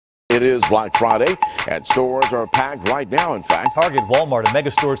It is Black Friday, and stores are packed right now, in fact. Target, Walmart, and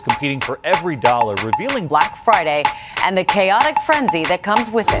mega stores competing for every dollar, revealing Black Friday and the chaotic frenzy that comes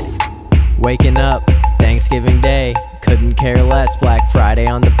with it. Waking up, Thanksgiving Day, couldn't care less, Black Friday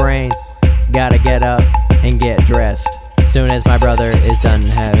on the brain. Gotta get up and get dressed soon as my brother is done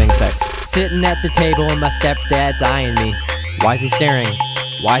having sex. Sitting at the table and my stepdad's eyeing me. Why's he staring?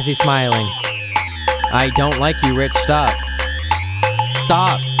 Why's he smiling? I don't like you, Rich, stop.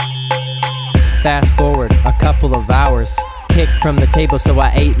 Stop! Fast forward a couple of hours, kicked from the table so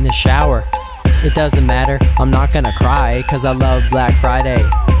I ate in the shower. It doesn't matter, I'm not gonna cry, cause I love Black Friday,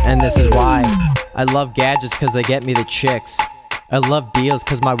 and this is why. I love gadgets cause they get me the chicks. I love deals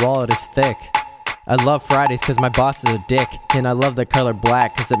cause my wallet is thick. I love Fridays cause my boss is a dick. And I love the color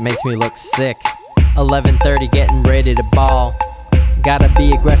black cause it makes me look sick. 11:30 getting ready to ball. Gotta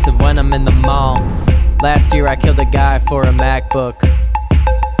be aggressive when I'm in the mall. Last year I killed a guy for a MacBook.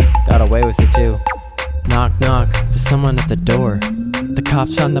 Got away with it too. Knock knock, there's someone at the door. The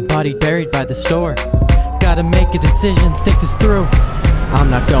cops found the body buried by the store. Gotta make a decision, think this through. I'm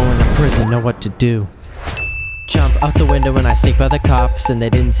not going to prison, know what to do. Jump out the window and I sneak by the cops, and they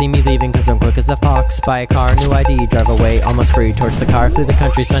didn't see me leaving cause I'm quick as a fox. Buy a car, new ID, drive away almost free towards the car, through the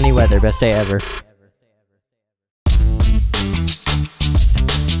country, sunny weather, best day ever.